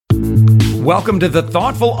Welcome to the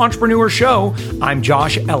Thoughtful Entrepreneur Show. I'm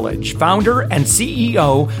Josh Elledge, founder and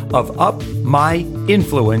CEO of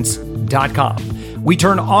UpMyInfluence.com. We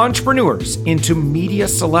turn entrepreneurs into media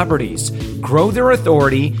celebrities, grow their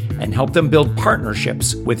authority, and help them build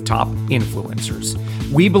partnerships with top influencers.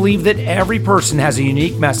 We believe that every person has a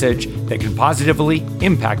unique message that can positively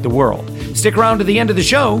impact the world. Stick around to the end of the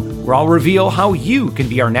show, where I'll reveal how you can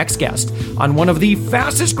be our next guest on one of the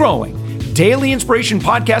fastest growing daily inspiration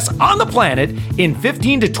podcasts on the planet in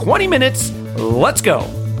 15 to 20 minutes. Let's go.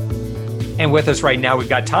 And with us right now, we've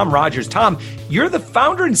got Tom Rogers. Tom, you're the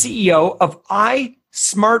founder and CEO of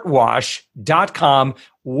iSmartWash.com.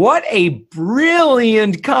 What a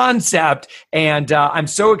brilliant concept. And I'm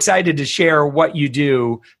so excited to share what you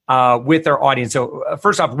do with our audience. So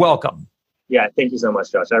first off, welcome. Yeah, thank you so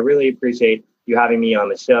much, Josh. I really appreciate you having me on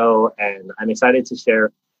the show. And I'm excited to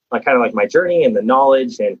share my journey and the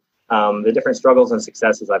knowledge and the different struggles and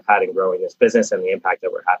successes I've had in growing this business and the impact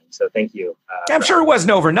that we're having. So thank you. I'm sure it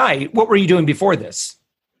wasn't overnight. What were you doing before this?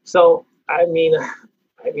 So, I'm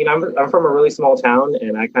from a really small town,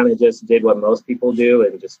 and I kind of just did what most people do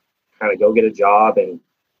and just kind of go get a job and,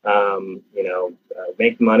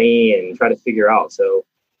 make money and try to figure out. So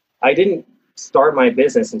I didn't start my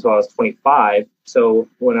business until I was 25. So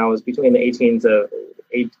when I was between the 18 to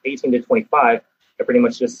 25, I pretty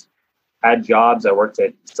much just had jobs. I worked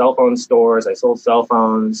at cell phone stores. I sold cell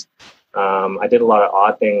phones. I did a lot of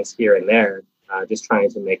odd things here and there, just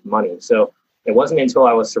trying to make money. So it wasn't until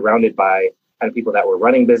I was surrounded by kind of people that were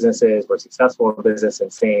running businesses, were successful in business,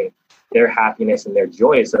 and seeing their happiness and their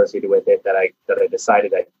joy associated with it that I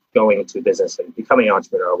decided that going into business and becoming an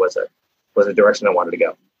entrepreneur was a direction I wanted to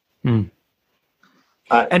go.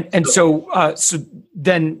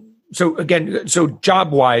 So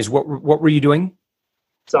job wise, what were you doing?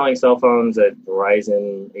 Selling cell phones at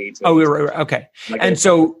Verizon, AT&T. Oh, okay. And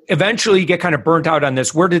so eventually you get kind of burnt out on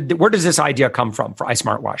this. Where does this idea come from for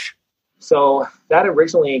iSmartWash? So that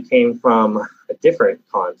originally came from a different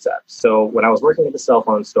concept. So when I was working at the cell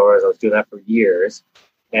phone stores, I was doing that for years,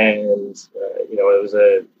 and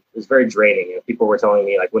it was very draining. People were telling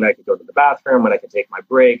me when I could go to the bathroom, when I could take my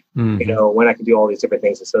break, when I could do all these different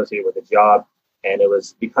things associated with the job, and it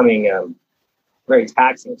was becoming very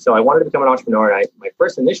taxing. So I wanted to become an entrepreneur, and my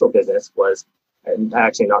first initial business was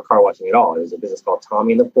actually not car washing at all. It was a business called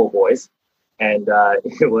Tommy and the Pool Boys, and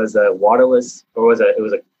it was a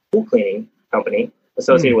pool cleaning company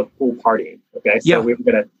associated with pool partying. Okay, so we were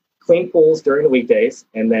going to clean pools during the weekdays,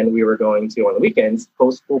 and then we were going to on the weekends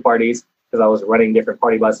host pool parties because I was running different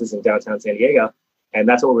party buses in downtown San Diego, and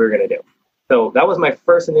that's what we were going to do. So that was my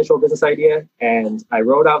first initial business idea, and I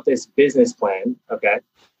wrote out this business plan. Okay.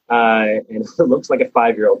 And it looks like a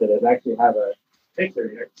 5-year-old. Did it actually have a picture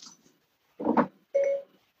here?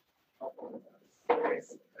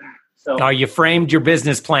 So, you framed your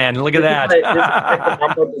business plan. Look at that. This is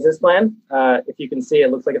my business plan. If you can see,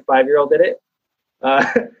 it looks like a 5-year-old did it.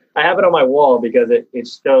 I have it on my wall because it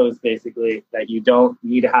shows basically that you don't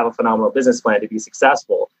need to have a phenomenal business plan to be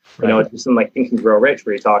successful. Right. It's something like Think and Grow Rich,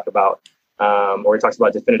 where you talk about, or he talks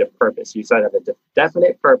about definitive purpose. You start to have a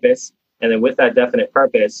definite purpose. And then with that definite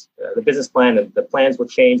purpose, the business plan and the plans will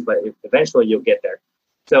change, but eventually you'll get there.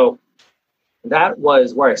 So that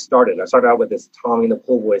was where I started. I started out with this Tommy and the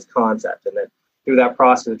Pool Boys concept. And then through that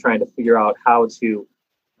process of trying to figure out how to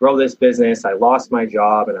grow this business, I lost my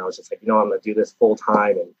job, and I was just like, I'm going to do this full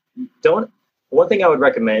time. And one thing I would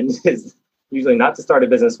recommend is usually not to start a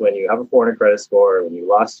business when you have a 400 credit score, when you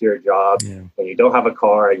lost your job, when you don't have a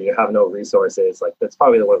car and you have no resources. That's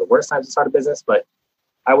probably one of the worst times to start a business. But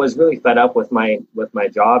I was really fed up with my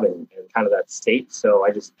job and kind of that state. So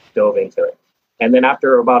I just dove into it. And then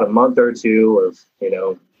after about a month or two of,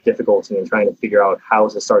 difficulty in trying to figure out how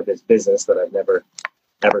to start this business that I've never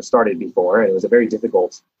started before. And it was a very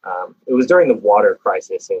difficult, it was during the water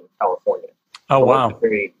crisis in California. Oh, wow. It was a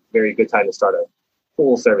very, very good time to start a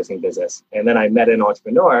pool servicing business. And then I met an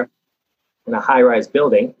entrepreneur in a high-rise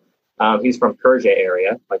building. He's from Persia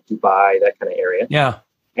area, like Dubai, that kind of area. Yeah.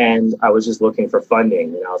 And I was just looking for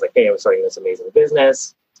funding. I was like, hey, I'm starting this amazing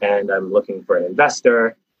business and I'm looking for an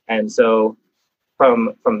investor. And so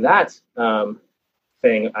from that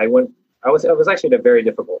thing, I was actually at a very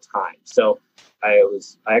difficult time. So I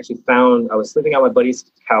was sleeping on my buddy's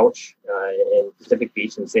couch in Pacific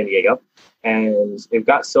Beach in San Diego. And it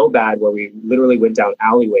got so bad where we literally went down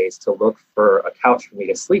alleyways to look for a couch for me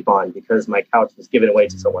to sleep on because my couch was given away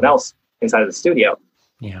to someone else inside of the studio.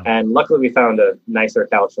 Yeah. And luckily we found a nicer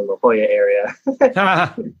couch in La Jolla area.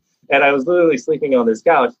 And I was literally sleeping on this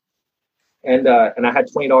couch and I had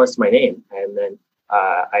 $20 to my name. And then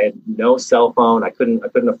I had no cell phone. I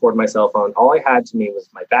couldn't afford my cell phone. All I had to me was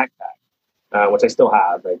my backpack. which I still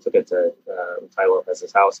have. I took it to Tyler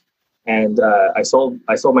Lopez's house, and I sold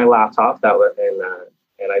my laptop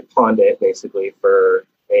and I pawned it basically for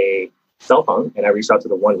a cell phone. And I reached out to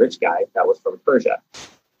the one rich guy that was from Persia,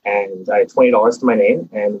 and I had $20 to my name,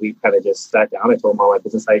 and we kind of just sat down. I told him all my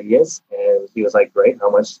business ideas, and he was like, "Great, how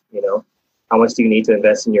much do you need to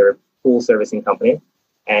invest in your pool servicing company?"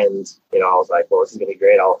 And I was like, "Well, this is gonna be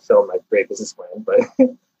great. I'll show him my great business plan." But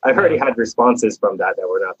I've already had responses from that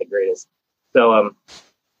were not the greatest. So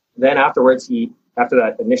then afterwards, after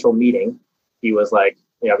that initial meeting, he was like,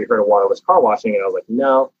 "Have you heard of waterless car washing?" And I was like,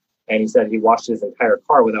 "No." And he said he washed his entire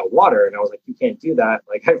car without water. And I was like, "You can't do that."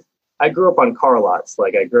 Like I grew up on car lots.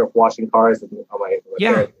 Like I grew up washing cars on my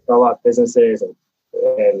parents' car lot businesses,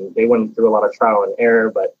 and they went through a lot of trial and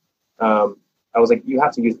error. But I was like, "You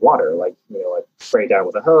have to use water, like spray it down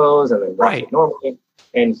with a hose and then wash it normally."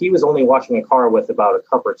 And he was only washing a car with about a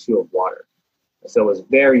cup or two of water. So it was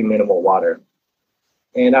very minimal water.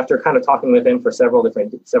 And after kind of talking with him for several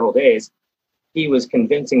days, he was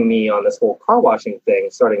convincing me on this whole car washing thing,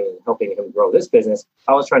 helping him grow this business.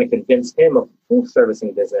 I was trying to convince him of a pool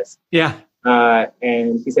servicing business. Yeah.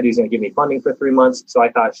 And he said he was going to give me funding for 3 months. So I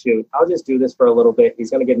thought, shoot, I'll just do this for a little bit. He's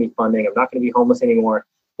going to give me funding. I'm not going to be homeless anymore.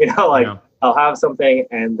 I'll have something.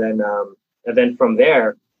 And then from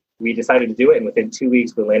there, we decided to do it. And within 2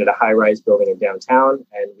 weeks, we landed a high-rise building in downtown.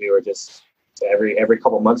 And we were just every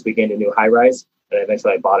couple of months, we gained a new high-rise. And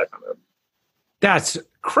eventually I bought it from him. That's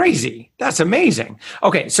crazy. That's amazing.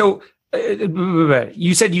 Okay. So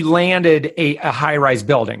you said you landed a high-rise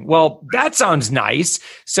building. Well, that sounds nice.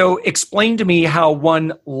 So explain to me how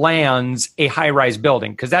one lands a high-rise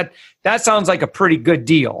building, because that sounds like a pretty good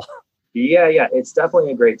deal. Yeah. It's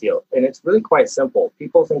definitely a great deal. And it's really quite simple.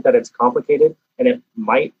 People think that it's complicated, and it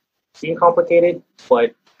might seem complicated,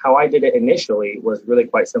 but how I did it initially was really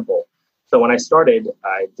quite simple. So when I started,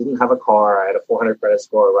 I didn't have a car. I had a 400 credit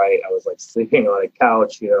score, right? I was like sleeping on a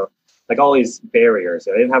couch, like all these barriers.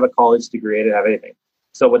 I didn't have a college degree. I didn't have anything.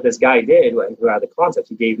 So what this guy did, who had the concept,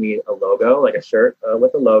 he gave me a logo, like a shirt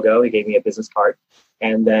with a logo. He gave me a business card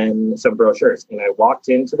and then some brochures. And I walked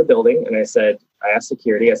into the building and I asked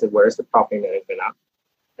security, I said, "Where's the property management at?"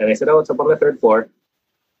 And they said, "Oh, it's up on the 3rd floor."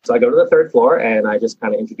 So I go to the 3rd floor and I just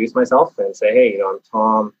kind of introduce myself and say, "Hey, I'm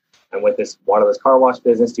Tom. I'm with this waterless car wash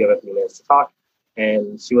business. Do you have a few minutes to talk?"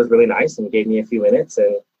 And she was really nice and gave me a few minutes.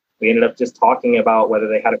 And we ended up just talking about whether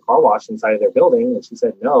they had a car wash inside of their building. And she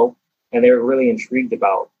said no. And they were really intrigued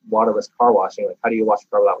about waterless car washing. Like, how do you wash a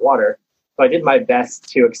car without water? So I did my best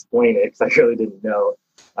to explain it because I really didn't know.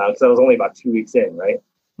 Because I was only about 2 weeks in, right?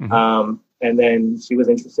 Mm-hmm. And then she was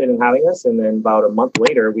interested in having us. And then about a month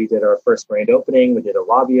later, we did our first grand opening. We did a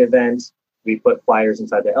lobby event. We put flyers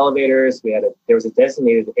inside the elevators. There was a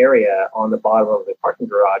designated area on the bottom of the parking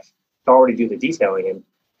garage to already do the detailing.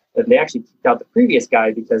 And they actually kicked out the previous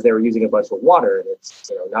guy because they were using a bunch of water, and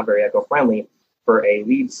it's not very eco-friendly for a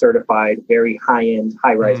LEED certified, very high-end,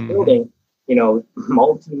 high-rise building,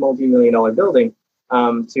 multi-million-dollar building,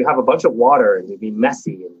 to have a bunch of water and to be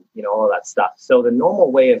messy and all of that stuff. So the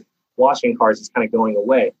normal way of washing cars is kind of going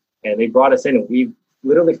away. And they brought us in, and we've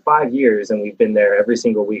literally 5 years, and we've been there every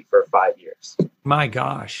single week for 5 years. My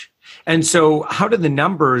gosh. And so how do the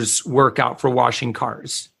numbers work out for washing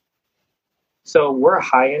cars? So we're a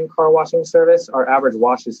high-end car washing service. Our average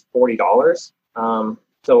wash is $40.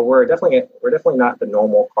 So we're definitely not the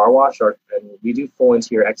normal car wash, and we do full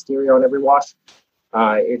interior exterior on every wash.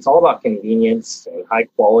 It's all about convenience and high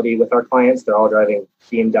quality with our clients. They're all driving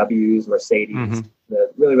BMWs, Mercedes,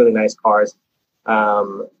 the really, really nice cars.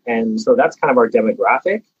 And so that's kind of our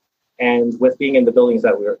demographic. And with being in the buildings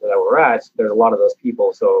that we're at, there's a lot of those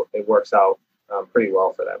people. So it works out pretty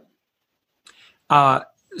well for them.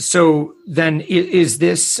 So then is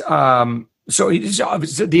this, the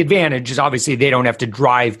advantage is obviously they don't have to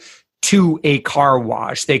drive to a car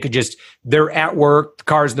wash. They're at work, the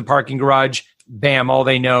car's in the parking garage, bam, all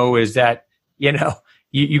they know is that,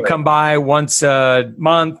 you come by once a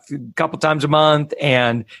month, a couple times a month,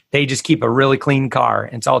 and they just keep a really clean car.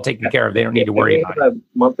 And it's all taken care of. They don't need to worry about it. A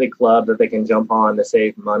monthly club that they can jump on to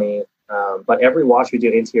save money. But every wash we do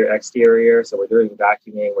interior, exterior. So we're doing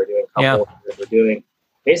vacuuming, we're doing couple, we're doing,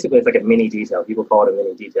 basically it's like a mini detail. People call it a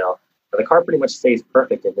mini detail. But the car pretty much stays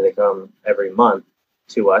perfect if they come every month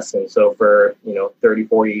to us. And so for, $30,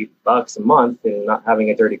 $40 a month and not having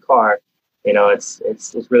a dirty car, it's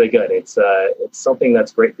really good. It's something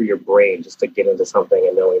that's great for your brain just to get into something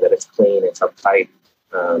and knowing that it's clean, it's uptight,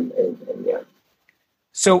 and yeah.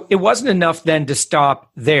 So it wasn't enough then to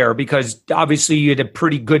stop there because obviously you had a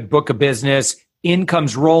pretty good book of business,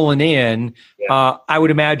 income's rolling in. Yeah. I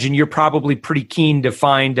would imagine you're probably pretty keen to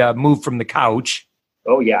find a move from the couch.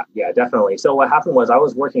 Oh yeah, yeah, definitely. So what happened was I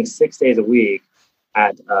was working 6 days a week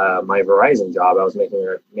at my Verizon job. I was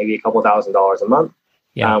making maybe a couple $1,000s a month,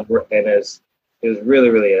 Yeah. and it was really,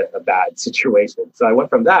 really a bad situation. So I went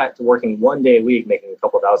from that to working 1 day a week, making a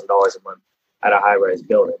couple $1,000s a month at a high-rise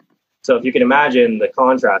building. So if you can imagine the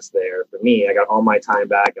contrast there, for me, I got all my time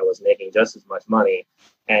back. I was making just as much money,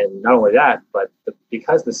 and not only that, but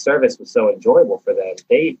because the service was so enjoyable for them,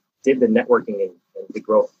 they did the networking and the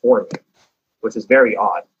growth for me, which is very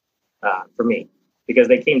odd for me, because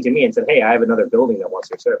they came to me and said, "Hey, I have another building that wants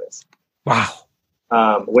your service,"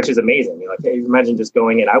 Wow. which is amazing. You're like, hey, imagine just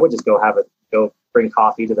going in. I would just go bring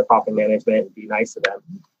coffee to the property management and be nice to them,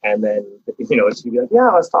 and then she'd be like, "Yeah,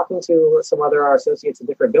 I was talking to some other our associates in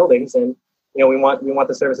different buildings, and we want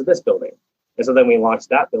the service of this building." And so then we launched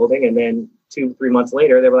that building, and then 2-3 months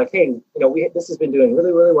later, they were like, "Hey, this has been doing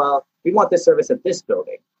really, really well. We want this service at this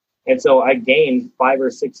building." And so I gained 5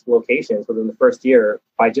 or 6 locations within the first year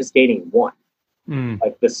by just gaining one.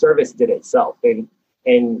 Like the service did itself. And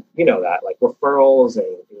that like referrals and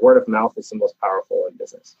word of mouth is the most powerful in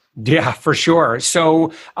business. Yeah, for sure.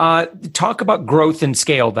 So talk about growth and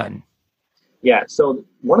scale then. Yeah. So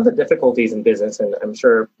one of the difficulties in business, and I'm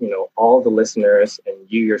sure, all the listeners and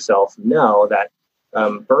you yourself know that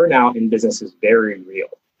burnout in business is very real.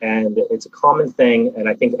 And it's a common thing. And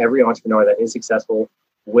I think every entrepreneur that is successful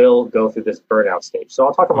will go through this burnout stage. So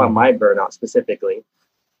I'll talk about my burnout specifically.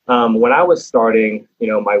 When I was starting,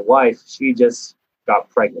 my wife, she just got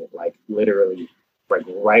pregnant, like literally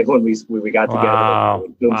pregnant, right when we got together. Wow.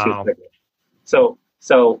 She was pregnant.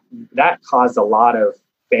 So that caused a lot of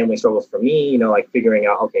family struggles for me, like figuring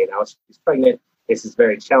out, okay, now she's pregnant. This is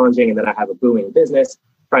very challenging. And then I have a booming business,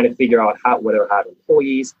 trying to figure out whether I have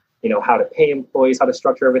employees, how to pay employees, how to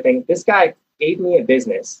structure everything. This guy gave me a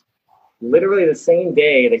business literally the same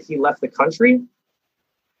day that he left the country,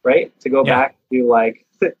 right, to go back to like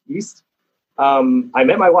the East. I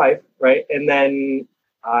met my wife, right, and then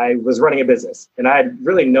I was running a business, and I had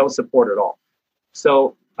really no support at all.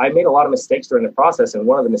 So I made a lot of mistakes during the process, and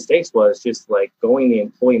one of the mistakes was just like going the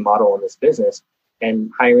employee model in this business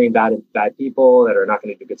and hiring bad people that are not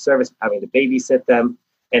going to do good service, having to babysit them,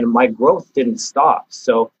 and my growth didn't stop.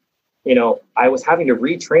 So I was having to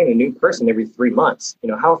retrain a new person every 3 months.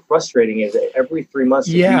 How frustrating is it every 3 months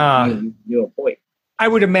to retrain a new employee? I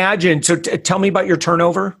would imagine. So tell me about your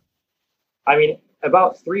turnover. I mean,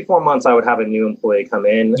 about 3-4 months, I would have a new employee come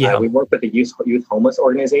in. Yeah. We work with a youth homeless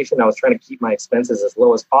organization. I was trying to keep my expenses as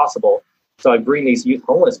low as possible. So I bring these youth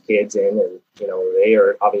homeless kids in, and they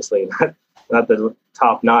are obviously not the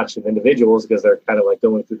top notch of individuals, because they're kind of like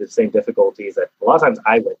going through the same difficulties that a lot of times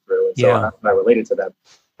I went through, and so I related to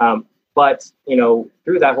them. But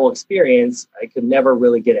through that whole experience, I could never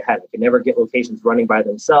really get ahead. I could never get locations running by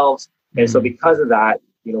themselves, and so because of that,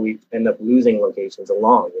 we end up losing locations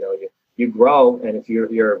along. You grow, and if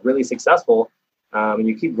you're really successful, and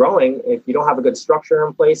you keep growing, if you don't have a good structure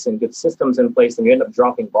in place and good systems in place, then you end up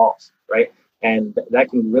dropping balls, right? And that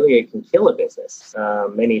can kill a business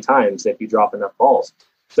many times if you drop enough balls.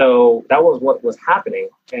 So that was what was happening.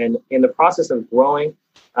 And in the process of growing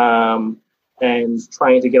and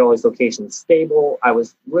trying to get all these locations stable, I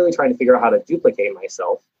was really trying to figure out how to duplicate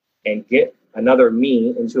myself and get another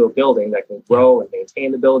me into a building that can grow and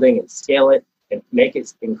maintain the building and scale it and make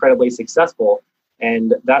it incredibly successful.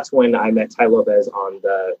 And that's when I met Ty Lopez on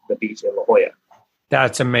the beach in La Jolla.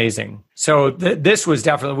 That's amazing. So this was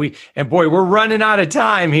definitely we're running out of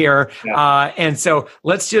time here. Yeah. And so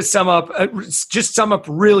let's just sum up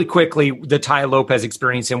really quickly the Ty Lopez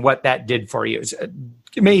experience and what that did for you. It's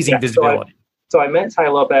amazing visibility. So I met Ty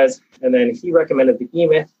Lopez, and then he recommended the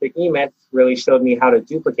E-Myth. The E-Myth really showed me how to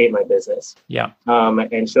duplicate my business. Yeah.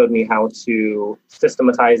 And showed me how to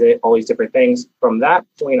systematize it, all these different things. From that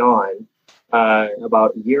point on,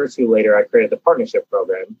 about a year or two later, I created the partnership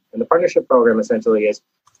program. And the partnership program essentially is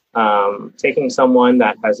taking someone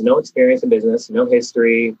that has no experience in business, no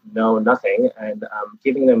history, no nothing, and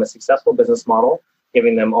giving them a successful business model,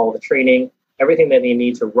 giving them all the training, everything that they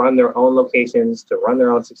need to run their own locations, to run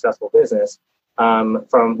their own successful business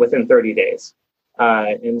from within 30 days.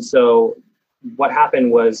 And so what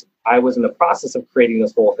happened was I was in the process of creating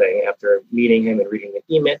this whole thing after meeting him and reading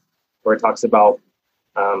the E-Myth, where it talks about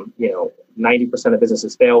 90% of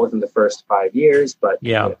businesses fail within the first 5 years, but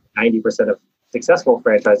 90% of successful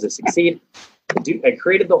franchises succeed. I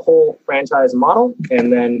created the whole franchise model,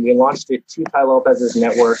 and then we launched it to Ty Lopez's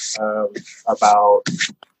network about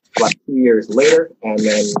 2 years later, and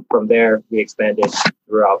then from there we expanded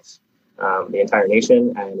throughout the entire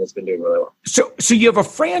nation, and it's been doing really well. So you have a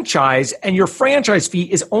franchise, and your franchise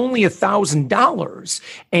fee is only $1,000.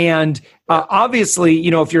 And obviously,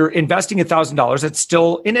 you know, if you're investing $1,000, it's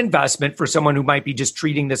still an investment for someone who might be just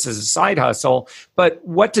treating this as a side hustle. But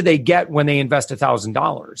what do they get when they invest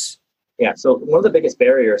 $1,000? Yeah, so one of the biggest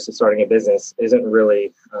barriers to starting a business isn't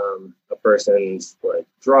really a person's like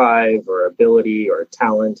drive or ability or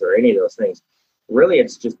talent or any of those things. Really,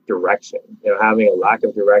 it's just direction. You know, having a lack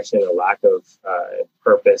of direction, a lack of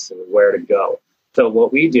purpose, and where to go. So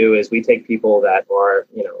what we do is we take people that are,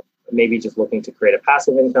 you know, maybe just looking to create a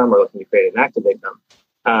passive income or looking to create an active income,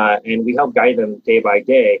 and we help guide them day by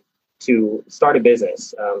day to start a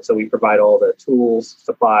business. So we provide all the tools,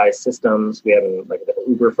 supplies, systems. We have like the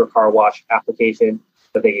Uber for car wash application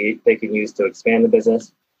that they can use to expand the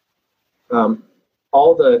business.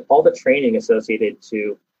 All the training associated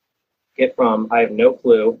to get from I have no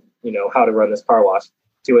clue, you know, how to run this car wash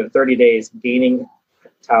to in 30 days gaining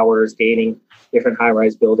towers, gaining different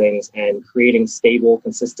high-rise buildings, and creating stable,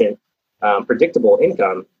 consistent, predictable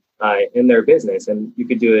income in their business. And you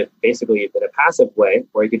could do it basically in a passive way,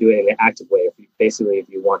 or you could do it in an active way. If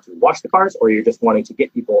you want to wash the cars, or you're just wanting to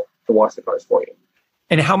get people to wash the cars for you.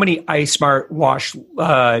 And how many iSmart Wash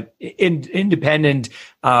independent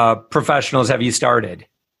professionals have you started?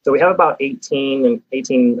 So we have about 18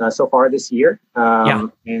 so far this year,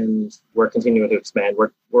 and we're continuing to expand.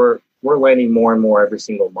 We're landing more and more every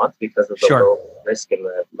single month because of the low risk and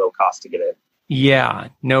the low cost to get in. Yeah,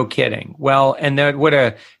 no kidding. Well, and what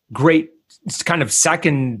a great kind of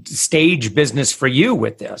second stage business for you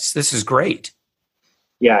with this. This is great.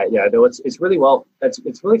 Yeah. No, it's really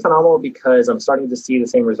it's really phenomenal because I'm starting to see the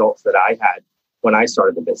same results that I had when I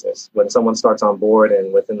started the business. When someone starts on board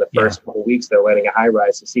and within the first couple of weeks, they're landing a high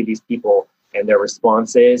rise, to see these people and their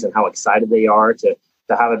responses and how excited they are to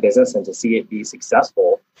have a business and to see it be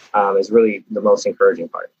successful is really the most encouraging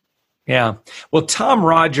part. Yeah. Well, Tom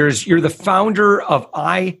Rogers, you're the founder of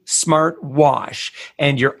iSmart Wash,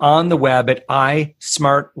 and you're on the web at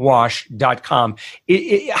iSmartWash.com.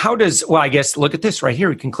 I guess, look at this right here.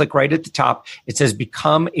 You can click right at the top. It says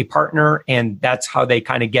become a partner, and that's how they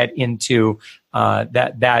kind of get into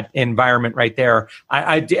that environment right there.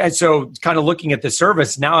 So kind of looking at the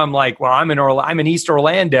service now, I'm like, well, I'm in East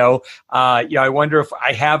Orlando. I wonder if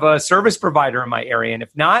I have a service provider in my area, and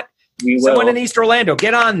if not, someone in East Orlando,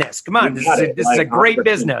 get on this. Come on, this is a great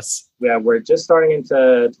business. Yeah, we're just starting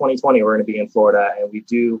into 2020. We're going to be in Florida, and we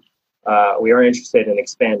are interested in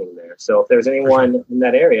expanding there. So if there's anyone in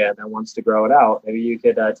that area that wants to grow it out, maybe you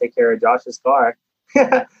could take care of Josh's car.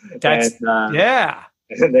 And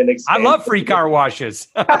then I love free car washes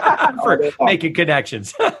for making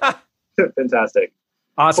connections. Fantastic.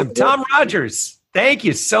 Awesome. Tom Rogers, thank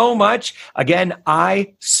you so much. Again,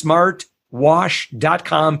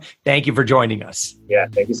 iSmartWash.com. Thank you for joining us. Yeah,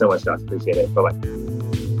 thank you so much, Josh. Appreciate it. Bye-bye.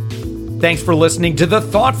 Thanks for listening to the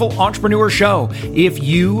Thoughtful Entrepreneur Show. If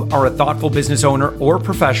you are a thoughtful business owner or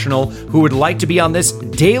professional who would like to be on this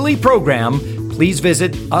daily program, please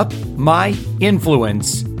visit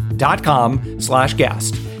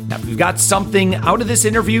upmyinfluence.com/guest. Now, if you've got something out of this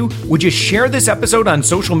interview, would you share this episode on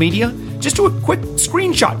social media? Just do a quick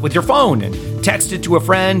screenshot with your phone and text it to a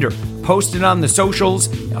friend or post it on the socials.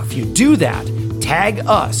 Now, if you do that, tag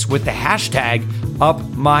us with the hashtag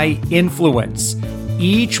UpMyInfluence.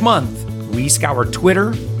 Each month, we scour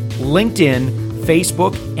Twitter, LinkedIn,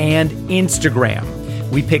 Facebook, and Instagram.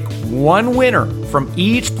 We pick one winner from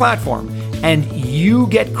each platform, and you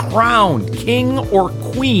get crowned king or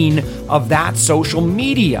queen of that social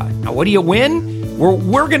media. Now, what do you win?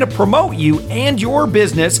 We're going to promote you and your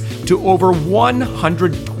business to over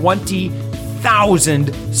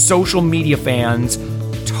 120,000 social media fans,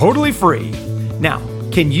 totally free. Now,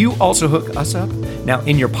 can you also hook us up? Now,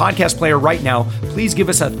 in your podcast player right now, please give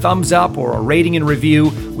us a thumbs up or a rating and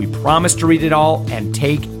review. We promise to read it all and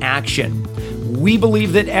take action. We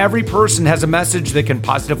believe that every person has a message that can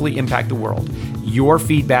positively impact the world. Your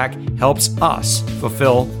feedback helps us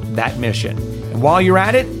fulfill that mission. And while you're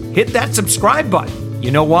at it, hit that subscribe button.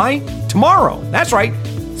 You know why? Tomorrow, that's right,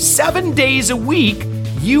 7 days a week,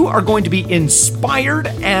 you are going to be inspired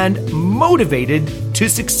and motivated to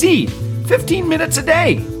succeed. 15 minutes a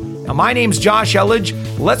day. Now, my name's Josh Elledge.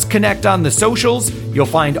 Let's connect on the socials. You'll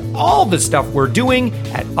find all the stuff we're doing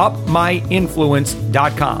at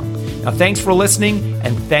upmyinfluence.com. Now, thanks for listening,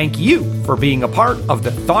 and thank you for being a part of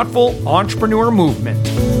the Thoughtful Entrepreneur Movement.